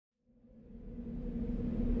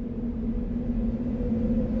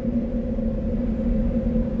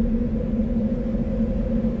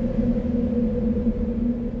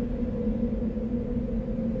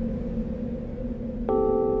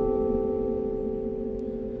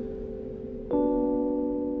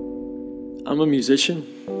I'm a musician.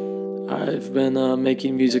 I've been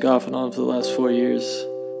making music off and on for the last 4 years.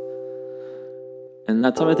 And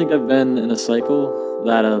that time I think I've been in a cycle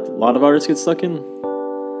that a lot of artists get stuck in.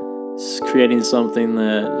 It's creating something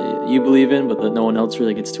that you believe in but that no one else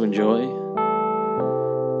really gets to enjoy.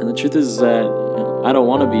 And the truth is that I don't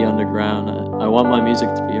want to be underground. I want my music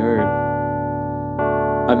to be heard.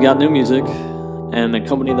 I've got new music and a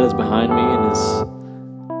company that is behind me and is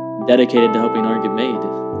dedicated to helping art get made,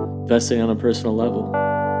 investing on a personal level.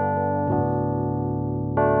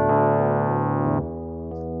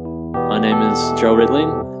 My name is Joe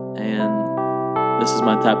Ridling, and this is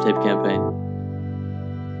my TapTape campaign.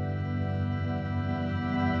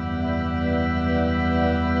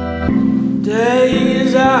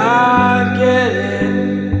 Days are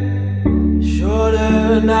getting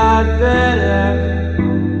shorter, not better.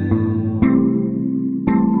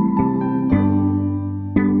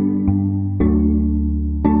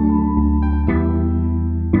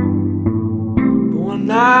 But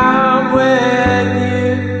when I'm with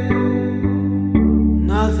you,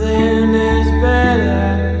 nothing is better.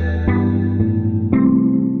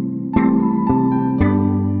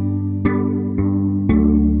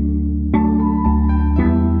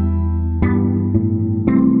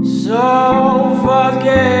 So fuck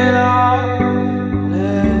it all,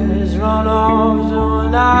 let's run off to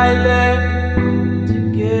an island.